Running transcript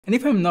And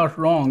if I'm not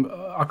wrong,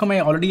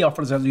 Akamai already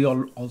offers, as you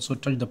all also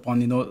touched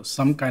upon,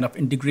 some kind of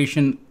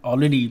integration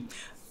already.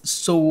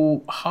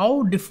 So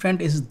how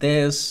different is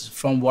this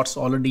from what's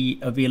already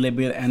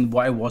available, and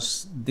why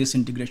was this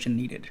integration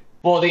needed?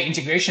 Well, the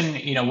integration,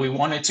 we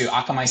wanted to,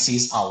 Akamai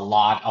sees a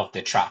lot of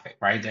the traffic,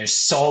 right? There's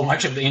so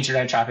much of the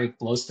internet traffic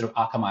flows through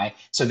Akamai.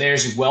 So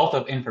there's wealth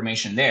of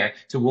information there.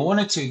 So we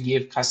wanted to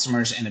give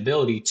customers an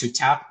ability to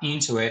tap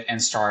into it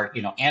and start,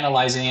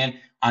 analyzing it,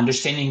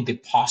 understanding the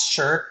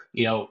posture,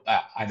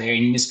 are there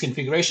any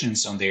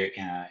misconfigurations on their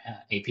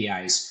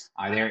APIs?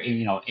 Are there,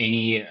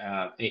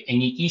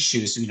 any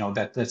issues,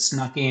 that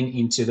snuck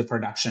into the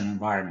production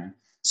environment?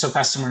 So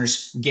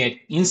customers get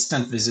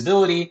instant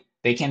visibility.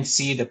 They can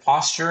see the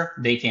posture.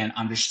 They can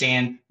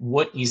understand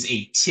what is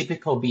a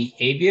typical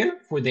behavior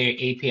for their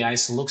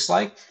APIs looks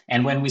like.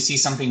 And when we see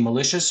something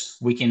malicious,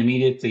 we can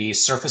immediately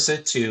surface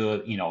it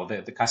to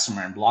the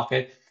customer and block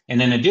it.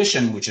 And in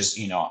addition, which is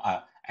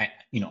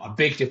a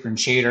big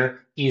differentiator,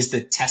 is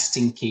the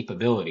testing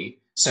capability.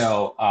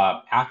 So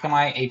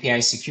Akamai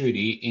API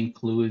security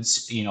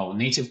includes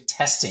native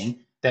testing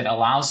that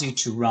allows you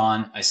to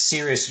run a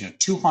series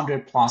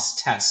 200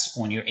 plus tests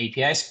on your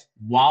APIs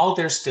while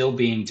they're still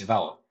being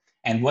developed.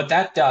 And what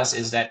that does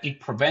is that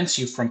it prevents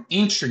you from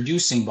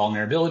introducing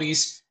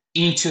vulnerabilities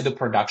into the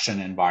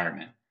production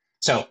environment.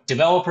 So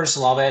developers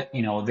love it.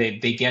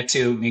 They get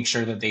to make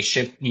sure that they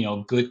ship,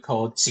 good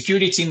code.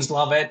 Security teams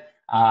love it.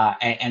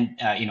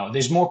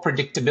 There's more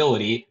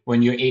predictability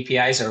when your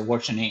APIs are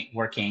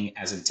working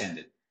as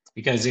intended.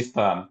 Because if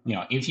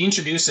you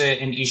introduce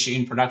an issue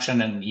in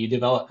production and you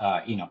develop,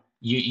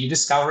 you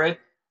discover it,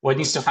 what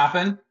needs to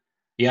happen?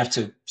 You have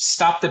to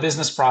stop the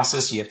business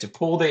process. You have to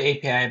pull the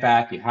API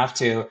back. You have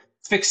to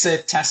fix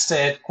it, test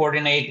it,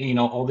 coordinate,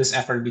 all this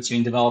effort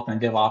between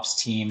development and DevOps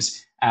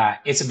teams.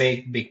 It's a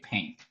big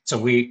pain. So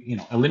we,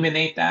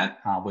 eliminate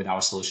that with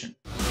our solution.